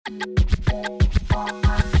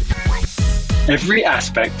Every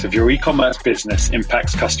aspect of your e-commerce business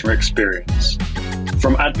impacts customer experience.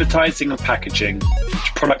 From advertising and packaging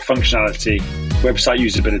to product functionality, website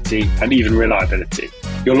usability, and even reliability.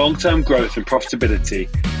 Your long-term growth and profitability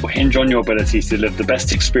will hinge on your ability to deliver the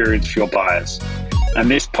best experience for your buyers. And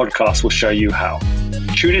this podcast will show you how.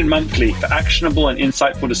 Tune in monthly for actionable and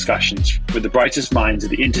insightful discussions with the brightest minds at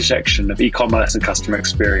the intersection of e-commerce and customer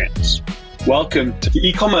experience. Welcome to the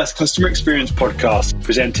eCommerce Customer Experience Podcast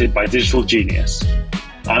presented by Digital Genius.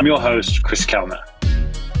 I'm your host, Chris Kellner.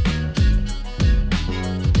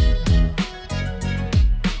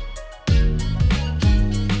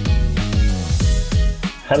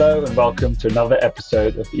 Hello and welcome to another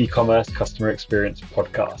episode of the eCommerce Customer Experience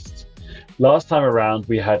Podcast. Last time around,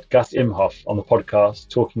 we had Gus Imhoff on the podcast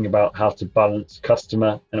talking about how to balance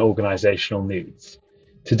customer and organizational needs.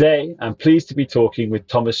 Today, I'm pleased to be talking with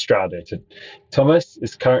Thomas Staudte. Thomas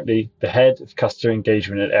is currently the head of customer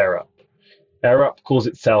engagement at AirUp. AirUp calls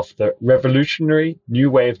itself the revolutionary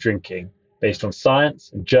new way of drinking. Based on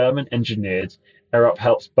science and German engineered, AirUp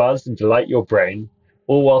helps buzz and delight your brain,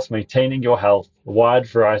 all whilst maintaining your health, a wide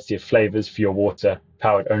variety of flavors for your water,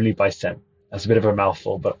 powered only by scent. That's a bit of a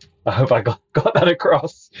mouthful, but I hope I got that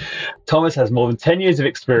across. Thomas has more than 10 years of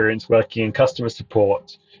experience working in customer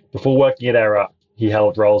support. Before working at AirUp, he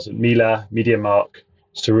held roles at Miele, MediaMarkt,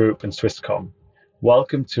 Staudte, and Swisscom.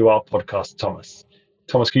 Welcome to our podcast, Thomas.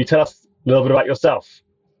 Thomas, can you tell us a little bit about yourself?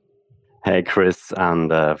 Hey, Chris.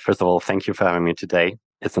 And first of all, thank you for having me today.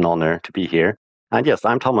 It's an honor to be here. And yes,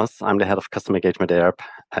 I'm Thomas. I'm the head of customer engagement at AirUp,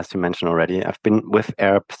 as you mentioned already. I've been with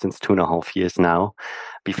AirUp since 2.5 years now.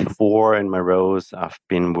 Before, in my roles, I've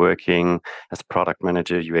been working as product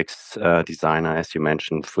manager, UX designer, as you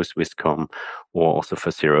mentioned, for Swisscom, or also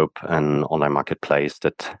for Syrup, an online marketplace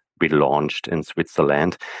that we launched in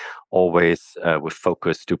Switzerland, always with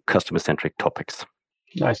focus to customer-centric topics.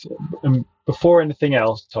 Nice. And before anything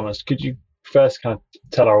else, Thomas, could you first kind of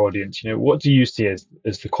tell our audience, what do you see as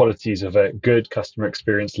the qualities of a good customer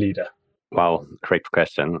experience leader? Wow, great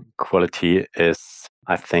question. Quality is,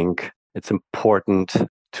 I think, it's important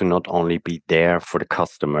to not only be there for the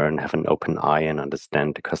customer and have an open eye and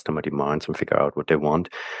understand the customer demands and figure out what they want,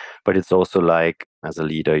 but it's also like, as a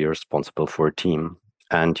leader, you're responsible for a team.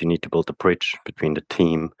 And you need to build a bridge between the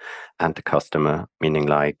team and the customer, meaning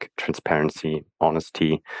like transparency,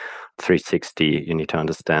 honesty, 360. You need to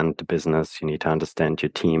understand the business. You need to understand your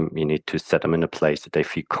team. You need to set them in a place that they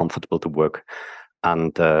feel comfortable to work.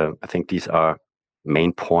 And I think these are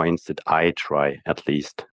main points that I try, at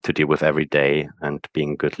least, to deal with every day and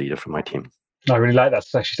being a good leader for my team. I really like that.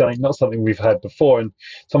 It's actually not something we've heard before. And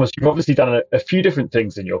Thomas, you've obviously done a few different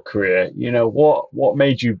things in your career. What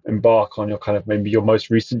made you embark on your kind of maybe your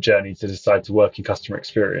most recent journey to decide to work in customer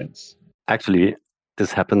experience? Actually,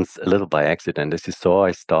 this happens a little by accident. As you saw,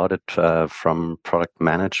 I started from product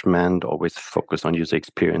management, always focused on user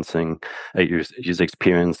experience,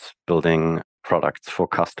 building products for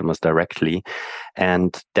customers directly.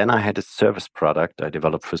 And then I had a service product I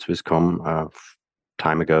developed for Swisscom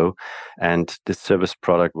time ago, and this service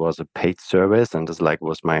product was a paid service, and this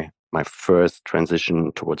was my first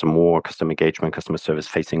transition towards a more customer engagement, customer service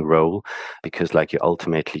facing role, because you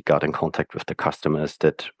ultimately got in contact with the customers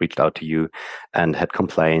that reached out to you and had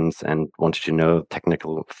complaints and wanted to know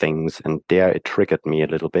technical things, and there it triggered me a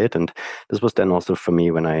little bit. And this was then also for me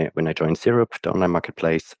when I joined Syrup, the online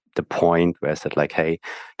marketplace, the point where I said hey,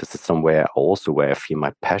 this is somewhere also where I feel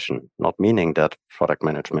my passion, not meaning that product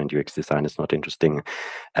management, UX design is not interesting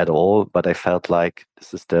at all, but I felt like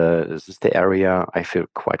this is the area I feel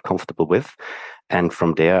quite comfortable with. And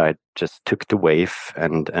from there, I just took the wave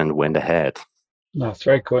and went ahead. That's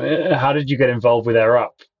very cool. How did you get involved with AirUp?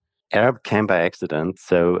 AirUp came by accident.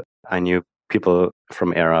 So I knew people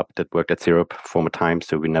from AirUp that worked at Syrup former time,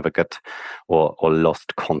 so we never got or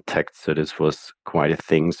lost contact. So this was quite a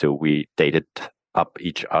thing. So we dated up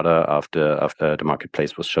each other after the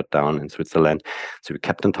marketplace was shut down in Switzerland. So we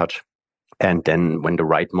kept in touch. And then when the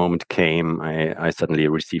right moment came, I suddenly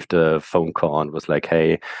received a phone call and was like,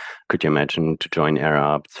 hey, could you imagine to join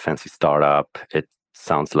AirUp? It's a fancy startup. It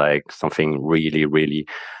sounds like something really, really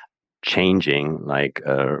changing, like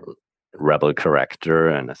a rebel character.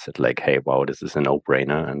 And I said hey, wow, this is a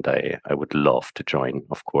no-brainer. And I would love to join,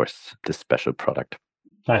 of course, this special product.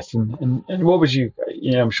 Nice. And what would you,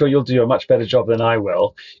 I'm sure you'll do a much better job than I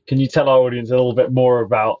will. Can you tell our audience a little bit more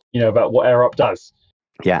about what AirUp does?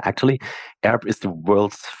 Yeah, actually, AirUp is the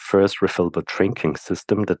world's first refillable drinking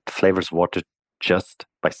system that flavors water just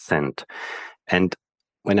by scent. And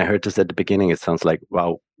when I heard this at the beginning, it sounds like,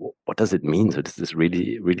 wow, what does it mean? So this is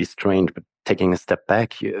really, really strange. But taking a step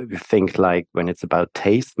back, you think like when it's about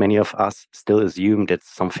taste, many of us still assume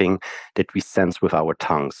that's something that we sense with our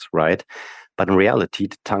tongues, right? But in reality,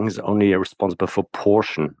 the tongue is only responsible for a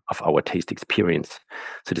portion of our taste experience.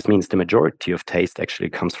 So this means the majority of taste actually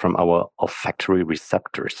comes from our olfactory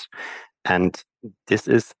receptors. And this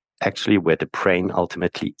is actually where the brain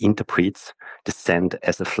ultimately interprets the scent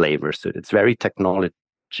as a flavor. So it's very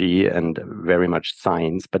technology and very much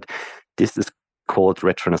science, but this is called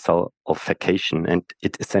retronasal olfaction, and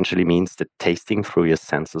it essentially means the tasting through your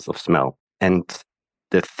senses of smell. And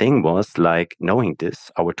the thing was, like, knowing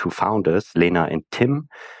this, our two founders, Lena and Tim,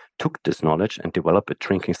 took this knowledge and developed a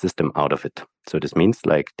drinking system out of it. So this means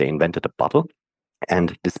like they invented a bottle,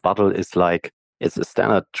 and this bottle is like, it's a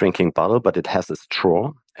standard drinking bottle, but it has a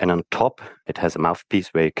straw, and on top it has a mouthpiece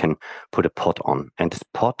where you can put a pot on. And this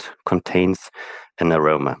pot contains an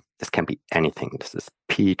aroma. This can be anything. This is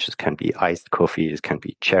peach, this can be iced coffee, this can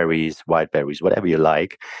be cherries, white berries, whatever you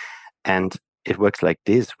like. And it works like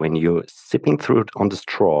this: when you're sipping through it on the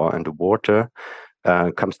straw and the water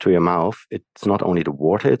comes to your mouth, it's not only the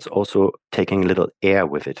water, it's also taking a little air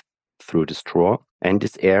with it through the straw. And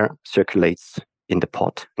this air circulates in the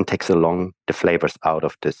pot and takes along the flavors out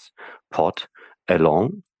of this pot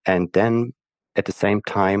along. And then at the same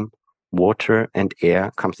time, water and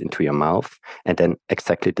air comes into your mouth. And then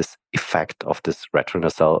exactly this effect of this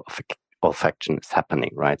retronasal olfaction is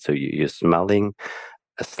happening, right? So you're smelling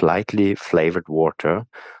a slightly flavored water,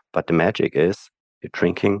 but the magic is you're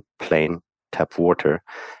drinking plain tap water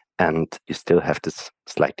and you still have this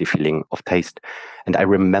slightly feeling of taste. And I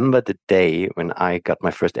remember the day when I got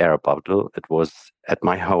my first air bottle. It was at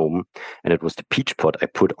my home, and it was the peach pod I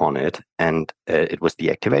put on it, and it was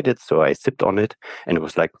deactivated. So I sipped on it, and it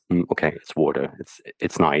was like, okay, it's water.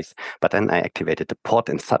 It's nice. But then I activated the pod,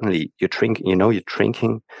 and suddenly you're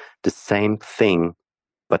drinking the same thing,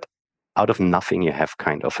 but out of nothing, you have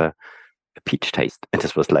kind of a peach taste. And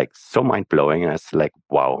this was like so mind blowing. I was like,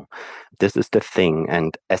 wow, this is the thing.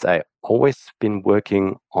 And as I always been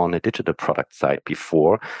working on a digital product side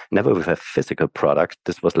before, never with a physical product,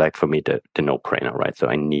 this was like for me the no brainer, right? So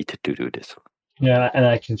I needed to do this. Yeah, and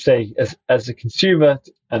I can say as a consumer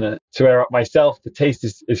and to air up myself, the taste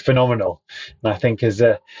is phenomenal. And I think as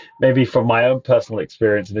maybe from my own personal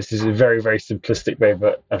experience, and this is a very, very simplistic way,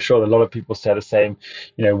 but I'm sure a lot of people say the same.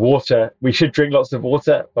 Water, we should drink lots of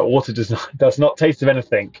water, but water does not taste of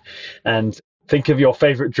anything. And think of your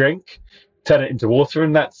favorite drink, turn it into water,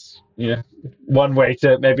 and that's one way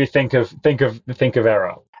to maybe think of air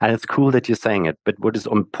up. And it's cool that you're saying it, but what is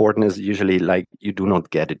important is usually like you do not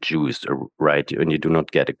get a juice, right? And you do not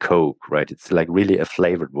get a Coke, right? It's like really a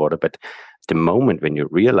flavored water. But the moment when you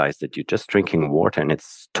realize that you're just drinking water and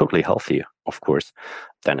it's totally healthy, of course,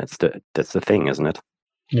 then that's the thing, isn't it?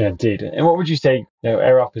 Yeah, indeed. And what would you say?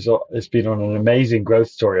 AirUp has been on an amazing growth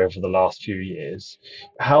story over the last few years.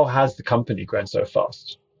 How has the company grown so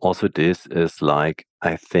fast? Also, this is like,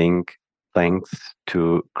 I think, thanks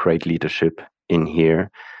to great leadership in here,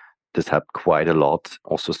 this helped quite a lot.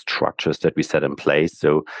 Also, structures that we set in place.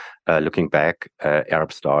 So, looking back,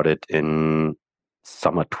 Arab started in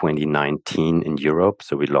summer 2019 in Europe.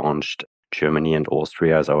 So we launched Germany and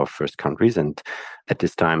Austria as our first countries, and at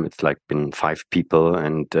this time it's like been 5 people,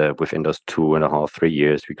 and within those 2.5, 3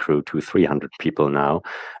 years, we grew to 300 people now,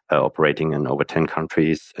 operating in over 10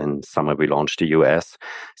 countries. In summer, we launched the US.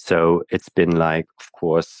 So it's been like, of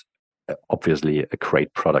course, obviously a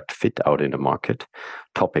great product fit out in the market,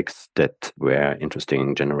 topics that were interesting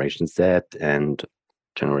in Generation Z and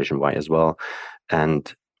Generation Y as well.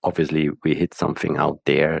 And obviously we hit something out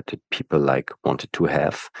there that people like wanted to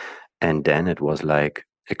have. And then it was like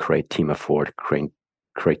a great team effort,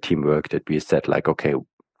 great teamwork that we said like, okay,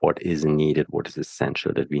 what is needed, what is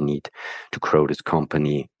essential that we need to grow this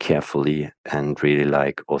company carefully and really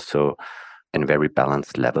like also in a very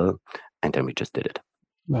balanced level. And then we just did it.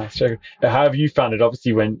 So how have you found it?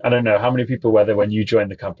 Obviously, I don't know, how many people were there when you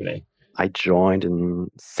joined the company? I joined in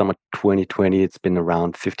summer 2020. It's been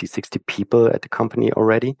around 50, 60 people at the company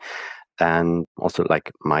already. And also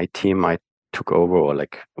like my team, I took over, or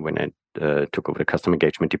like when I took over the customer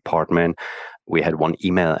engagement department, we had one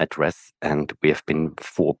email address, and we have been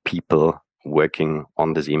 4 people working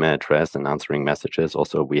on this email address and answering messages.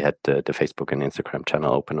 Also, we had the Facebook and Instagram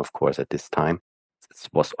channel open, of course, at this time. This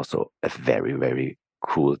was also a very, very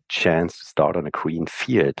cool chance to start on a green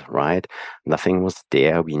field, right? Nothing was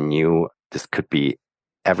there. We knew this could be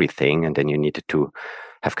everything. And then you needed to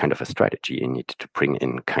have kind of a strategy. You needed to bring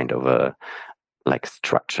in kind of a like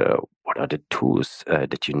structure. What are the tools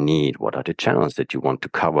that you need? What are the channels that you want to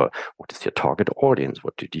cover? What is your target audience?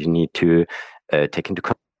 What do you need to take into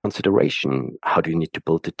consideration? How do you need to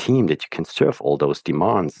build a team that you can serve all those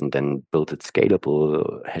demands and then build it scalable,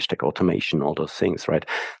 hashtag automation, all those things, right?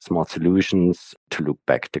 Smart solutions to look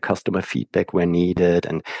back the customer feedback where needed.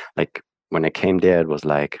 And like when I came there, it was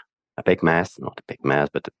like a big mess, not a big mess,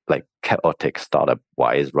 but like chaotic startup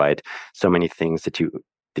wise, right? So many things that you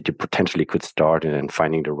potentially could start and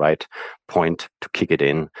finding the right point to kick it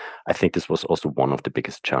in. I think this was also one of the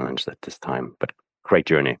biggest challenges at this time, but great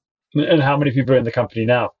journey. And how many people are in the company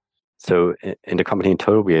now? So in the company in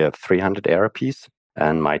total, we have 300 ARPs,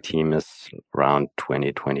 and my team is around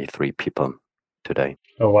 20, 23 people today.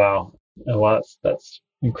 Oh wow. Oh wow, that's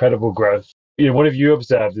incredible growth. What have you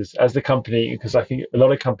observed as the company, because I think a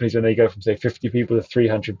lot of companies, when they go from say 50 people to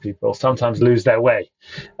 300 people, sometimes lose their way.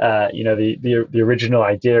 The original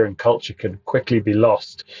idea and culture can quickly be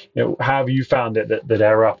lost. How have you found it that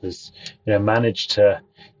AirUp has managed to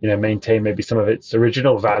maintain maybe some of its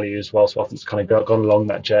original values whilst it's kind of gone along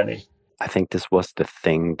that journey? I think this was the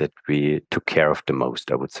thing that we took care of the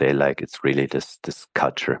most. I would say, like, it's really this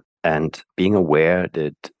culture and being aware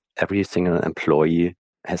that every single employee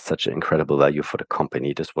has such an incredible value for the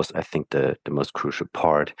company. This was, I think, the most crucial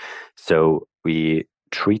part. So we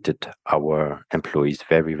treated our employees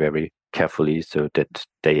very, very carefully so that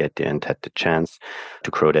they at the end had the chance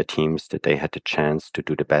to grow their teams, that they had the chance to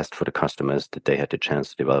do the best for the customers, that they had the chance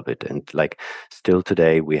to develop it. And like still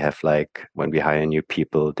today, we have like when we hire new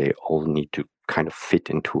people, they all need to kind of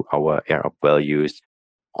fit into our AirUp values,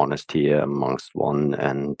 honesty amongst one,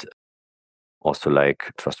 and also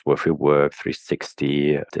like trustworthy work,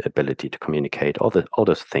 360, the ability to communicate, all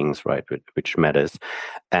those things, right, which matters.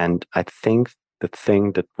 And I think the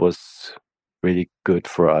thing that was really good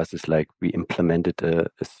for us is like we implemented a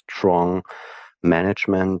strong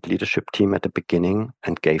management leadership team at the beginning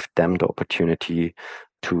and gave them the opportunity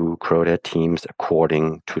to grow their teams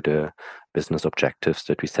according to the business objectives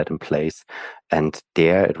that we set in place. And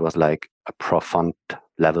there it was like a profound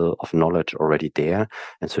level of knowledge already there.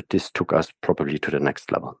 And so this took us probably to the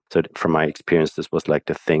next level. So from my experience, this was like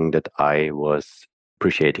the thing that I was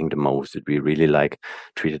appreciating the most, that we really like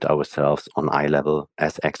treated ourselves on eye level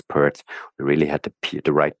as experts. We really had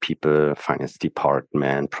the right people, finance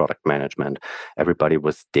department, product management. Everybody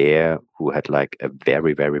was there who had like a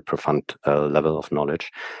very, very profound level of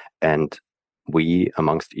knowledge. And we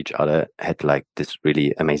amongst each other had like this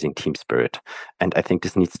really amazing team spirit. And I think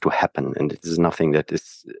this needs to happen. And this is nothing that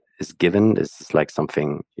is given. This is like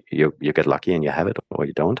something you get lucky and you have it or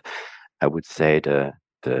you don't. I would say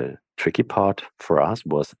the tricky part for us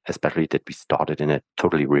was especially that we started in a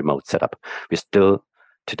totally remote setup. We're still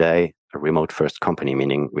today a remote first company,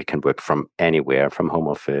 meaning we can work from anywhere, from home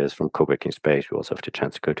office, from co-working space. We also have the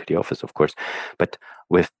chance to go to the office, of course. But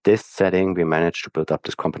with this setting, we managed to build up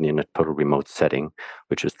this company in a total remote setting,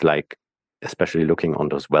 which is like, especially looking on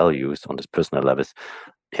those values, on this personal levels,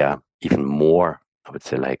 yeah, even more, I would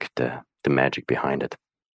say, like the magic behind it.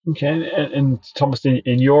 Okay, and Thomas,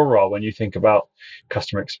 in your role, when you think about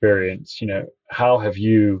customer experience, how have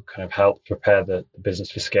you kind of helped prepare the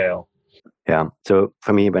business for scale? Yeah. So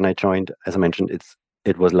for me, when I joined, as I mentioned,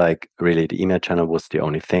 it was like really the email channel was the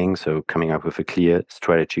only thing. So coming up with a clear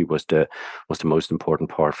strategy was the most important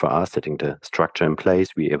part for us, setting the structure in place.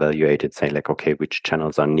 We evaluated, saying like, okay, which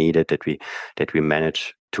channels are needed that we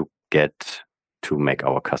manage to get to make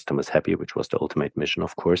our customers happy, which was the ultimate mission,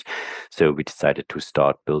 of course. So we decided to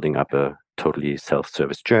start building up a totally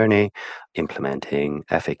self-service journey, implementing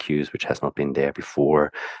FAQs, which has not been there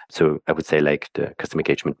before. So I would say like the customer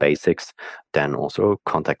engagement basics, then also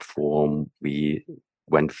contact form. We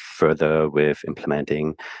went further with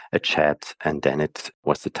implementing a chat, and then it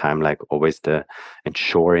was the time like always the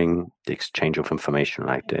ensuring the exchange of information,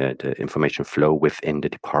 like the information flow within the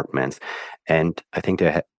departments. And I think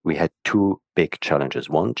we had two big challenges.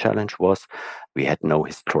 One challenge was we had no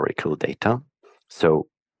historical data. So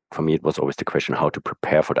for me, it was always the question how to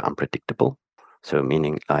prepare for the unpredictable. So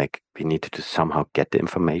meaning like we needed to somehow get the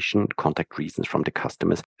information, contact reasons from the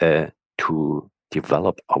customers to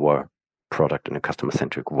develop our product in a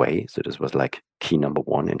customer-centric way. So this was like key number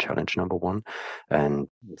one and challenge number one. And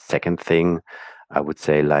second thing I would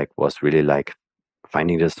say like was really like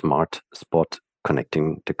finding the smart spot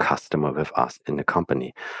connecting the customer with us in the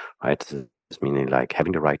company, right? So this meaning like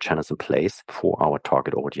having the right channels in place for our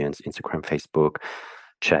target audience, Instagram, Facebook,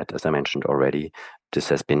 chat, as I mentioned already. This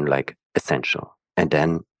has been like essential. And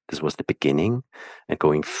then this was the beginning, and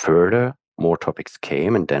going further, more topics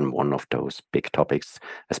came. And then one of those big topics,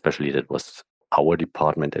 especially that was our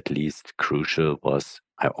department at least crucial, was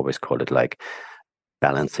I always call it like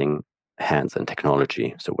balancing hands and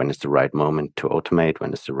technology. So when is the right moment to automate?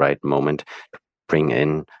 When is the right moment to bring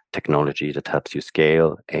in technology that helps you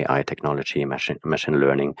scale, AI technology, machine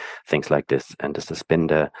learning, things like this. And this has been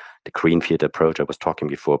the greenfield approach I was talking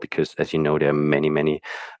before, because as you know, there are many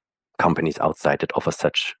companies outside that offer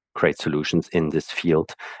such great solutions in this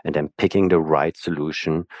field, and then picking the right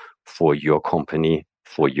solution for your company,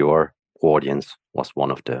 for your audience, was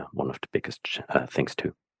one of the biggest things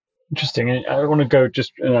too. Interesting. And I want to go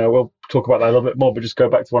just, we'll talk about that a little bit more, but just go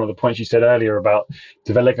back to one of the points you said earlier about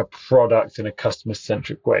developing a product in a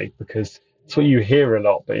customer-centric way, because it's what you hear a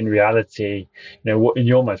lot, but in reality, what in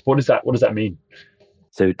your mind, what does that mean?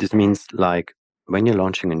 So this means like when you're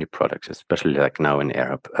launching a new product, especially like now in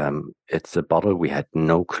Arab, it's a bottle. We had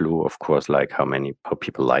no clue, of course, like how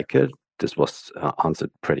people like it. This was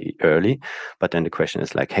answered pretty early, but then the question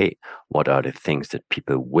is like, hey, what are the things that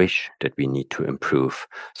people wish that we need to improve?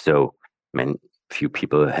 So, few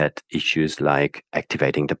people had issues like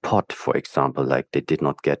activating the pot, for example, like they did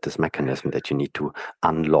not get this mechanism that you need to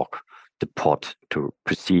unlock the pot to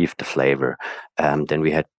perceive the flavor. Then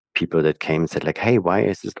we had people that came and said like, hey, why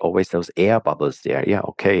is it always those air bubbles there? Yeah,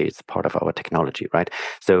 okay, it's part of our technology, right?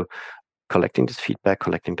 So collecting this feedback,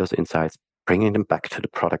 collecting those insights, bringing them back to the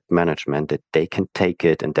product management that they can take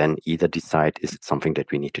it and then either decide, is it something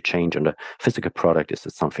that we need to change on the physical product? Is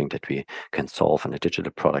it something that we can solve on the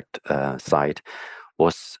digital product side?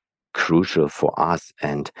 Was crucial for us.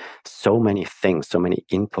 And so many things, so many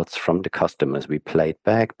inputs from the customers we played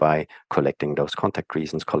back by collecting those contact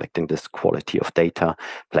reasons, collecting this quality of data,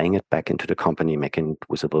 playing it back into the company, making it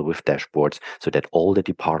visible with dashboards so that all the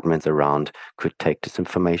departments around could take this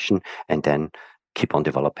information and then keep on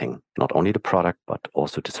developing not only the product, but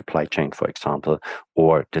also the supply chain, for example,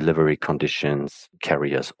 or delivery conditions,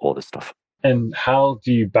 carriers, all this stuff. And how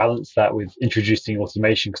do you balance that with introducing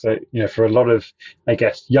automation? Because for a lot of, I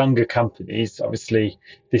guess, younger companies, obviously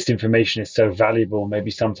this information is so valuable,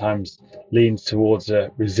 maybe sometimes leans towards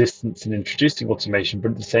a resistance in introducing automation,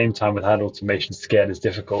 but at the same time, without automation, scale is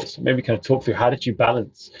difficult. So maybe kind of talk through, how did you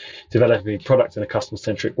balance developing a product in a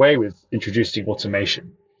customer-centric way with introducing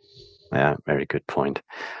automation? Yeah, very good point.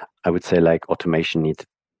 I would say like automation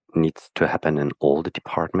needs to happen in all the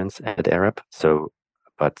departments at Arab. So,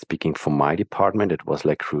 but speaking for my department, it was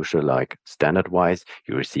like crucial, like standard wise,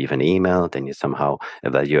 you receive an email, then you somehow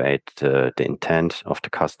evaluate the intent of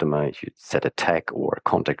the customer, you set a tag or a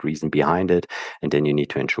contact reason behind it, and then you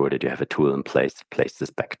need to ensure that you have a tool in place to place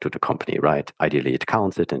this back to the company, right? Ideally, it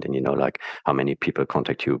counts it, and then you know like how many people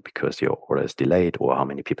contact you because your order is delayed, or how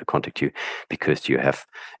many people contact you because you have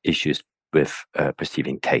issues with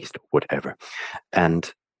perceiving taste or whatever.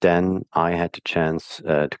 And then I had the chance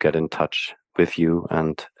to get in touch with you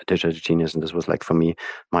and Digital Genius, and this was like for me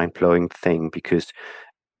mind-blowing thing, because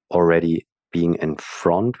already being in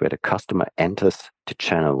front where the customer enters the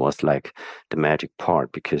channel was like the magic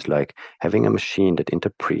part, because like having a machine that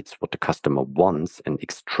interprets what the customer wants and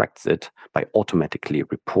extracts it by automatically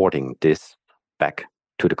reporting this back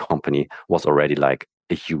to the company was already like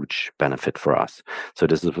a huge benefit for us. So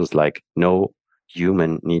this was like no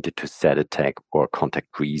human needed to set a tag or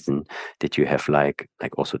contact reason. That you have like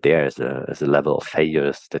also there is a level of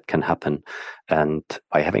failures that can happen, and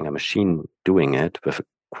by having a machine doing it with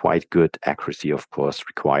quite good accuracy, of course,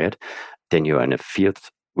 required, then you're in a field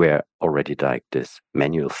where already like this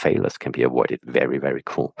manual failures can be avoided. Very, very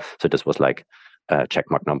cool. So this was like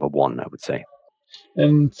checkmark number one, I would say.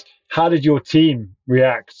 And how did your team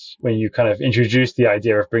react when you kind of introduced the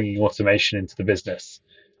idea of bringing automation into the business?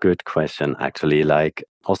 Good question, actually. Like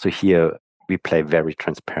also here, we play very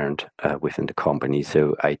transparent within the company.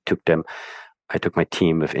 So I took my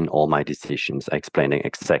team within all my decisions, explaining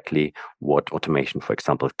exactly what automation, for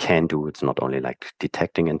example, can do. It's not only like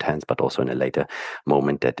detecting intents, but also in a later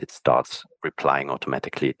moment that it starts replying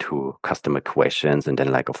automatically to customer questions. And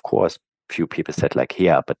then like, of course, few people said like,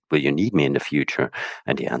 yeah, but will you need me in the future?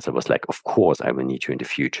 And the answer was like, of course I will need you in the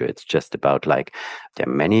future. It's just about like, there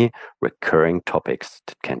are many recurring topics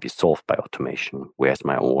that can be solved by automation. Where's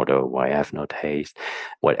my order? Why I have no taste?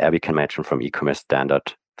 Whatever you can imagine from e-commerce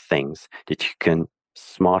standard things that you can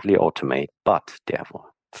smartly automate, but there are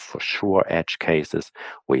for sure edge cases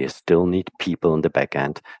where you still need people in the back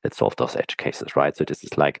end that solve those edge cases, right? So this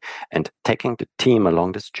is like, and taking the team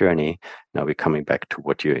along this journey. Now we're coming back to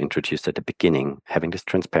what you introduced at the beginning, having this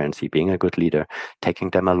transparency, being a good leader, taking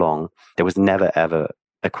them along. There was never ever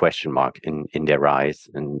a question mark in their eyes.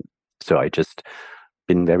 And so I just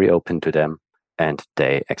been very open to them, and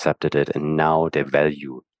they accepted it. And now they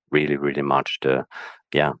value really, really much the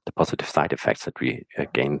positive side effects that we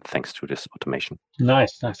gain thanks to this automation.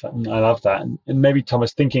 Nice. I love that. And maybe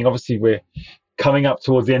Thomas, thinking, obviously we're coming up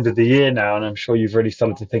towards the end of the year now, and I'm sure you've really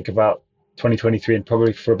started to think about 2023 and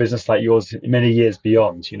probably for a business like yours, many years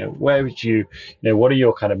beyond. Where would what are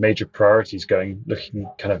your kind of major priorities looking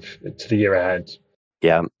kind of to the year ahead?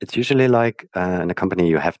 Yeah, it's usually like in a company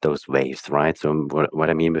you have those waves, right? So what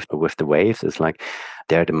I mean with the waves is like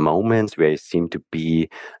there are the moments where you seem to be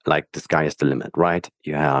like the sky is the limit, right?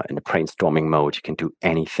 You are in a brainstorming mode, you can do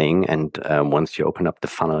anything, and once you open up the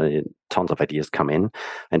funnel, tons of ideas come in,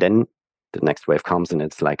 and then the next wave comes and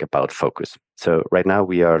it's like about focus. So right now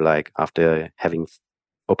we are like, after having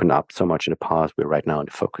opened up so much in the past, we're right now in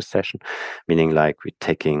the focus session, meaning like we're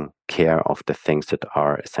taking care of the things that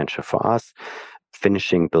are essential for us,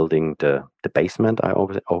 finishing building the basement, I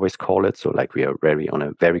always call it. So like we are on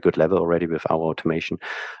a very good level already with our automation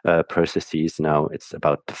processes. Now it's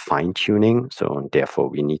about the fine tuning. So and therefore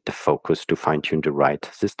we need the focus to fine tune the right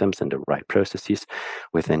systems and the right processes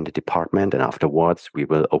within the department. And afterwards we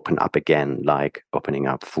will open up again, like opening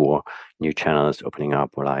up for new channels, opening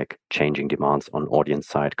up or like changing demands on audience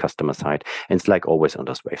side, customer side. And it's like always on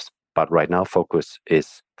those waves. But right now focus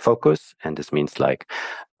is focus. And this means like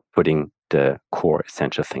putting the core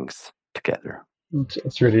essential things together.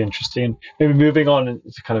 It's really interesting. Maybe moving on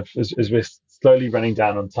to kind of as we're slowly running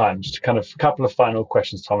down on time, just kind of a couple of final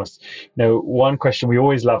questions, Thomas. One question we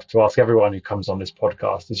always love to ask everyone who comes on this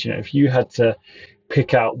podcast is, if you had to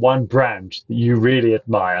pick out one brand that you really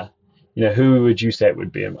admire, who would you say it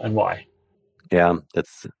would be and why? Yeah,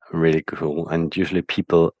 that's really cool. And usually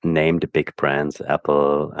people name the big brands,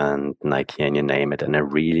 Apple and Nike, and you name it. And I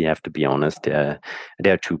really have to be honest, there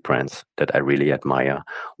are two brands that I really admire.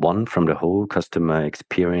 One, from the whole customer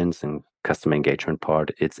experience and customer engagement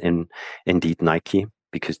part, it's indeed Nike,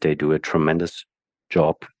 because they do a tremendous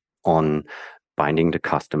job on finding the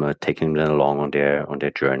customer, taking them along on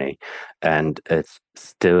their journey, and it's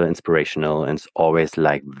still inspirational, and it's always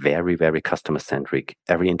like very, very customer centric.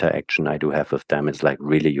 Every interaction I do have with them is like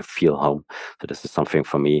really you feel home. So this is something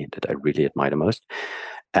for me that I really admire the most.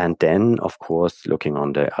 And then, of course, looking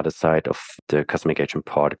on the other side of the customer engagement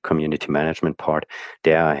part, community management part,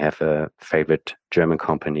 there I have a favorite German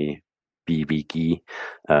company, BVG.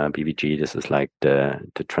 BVG, this is like the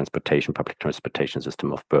public transportation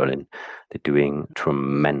system of Berlin. They're doing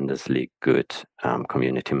tremendously good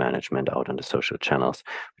community management out on the social channels,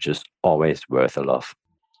 which is always worth a love.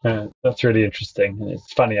 That's really interesting. And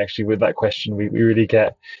it's funny, actually, with that question, we really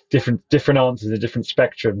get different answers and different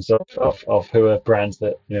spectrums of who are brands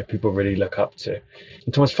that people really look up to.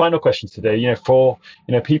 And Thomas, final questions today, for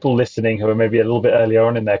people listening who are maybe a little bit earlier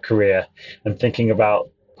on in their career and thinking about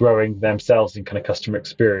growing themselves in kind of customer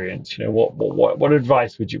experience, what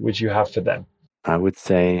advice would you have for them? I would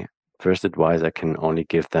say first advice I can only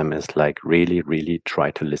give them is like really, really try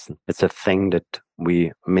to listen. It's a thing that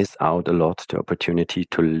we miss out a lot, the opportunity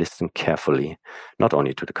to listen carefully, not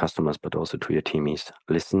only to the customers, but also to your teamies.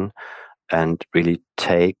 Listen and really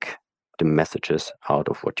take the messages out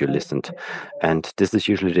of what you listened. And this is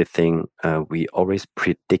usually the thing we always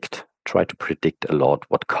try to predict a lot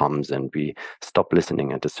what comes, and we stop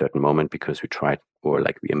listening at a certain moment because we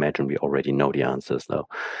imagine we already know the answers. So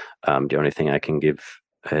the only thing I can give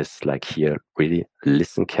is like here, really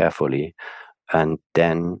listen carefully and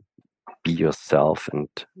then be yourself and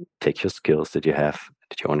take your skills that you have,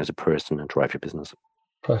 that you own as a person, and drive your business.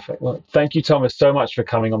 Perfect. Well, thank you, Thomas, so much for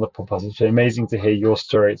coming on the podcast. It's been amazing to hear your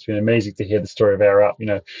story. It's been amazing to hear the story of Air Up.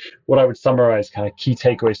 What I would summarize kind of key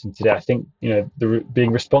takeaways from today. I think,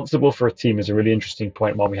 being responsible for a team is a really interesting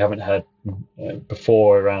point, one we haven't heard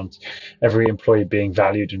before, around every employee being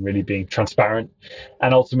valued and really being transparent,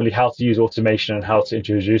 and ultimately how to use automation and how to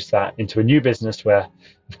introduce that into a new business where,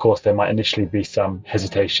 of course, there might initially be some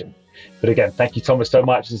hesitation. But again, thank you, Thomas, so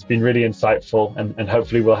much. It's been really insightful, and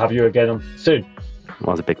hopefully we'll have you again on soon. It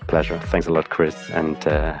was a big pleasure. Thanks a lot, Chris, and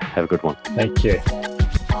have a good one. Thank you.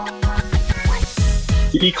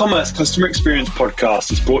 The eCommerce Customer Experience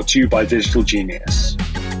Podcast is brought to you by Digital Genius.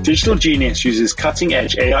 Digital Genius uses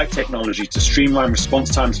cutting-edge AI technology to streamline response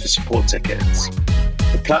times for support tickets.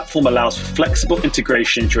 The platform allows for flexible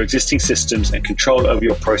integration into your existing systems and control over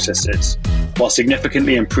your processes, while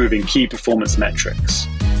significantly improving key performance metrics.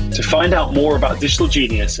 To find out more about Digital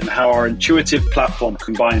Genius and how our intuitive platform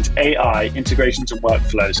combines AI, integrations, and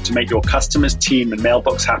workflows to make your customers, team, and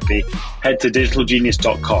mailbox happy, head to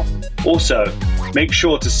digitalgenius.com. Also, make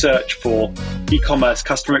sure to search for eCommerce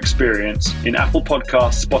Customer Experience in Apple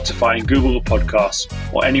Podcasts, Spotify, and Google Podcasts,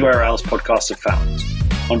 or anywhere else podcasts are found.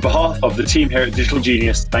 On behalf of the team here at Digital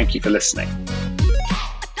Genius, thank you for listening.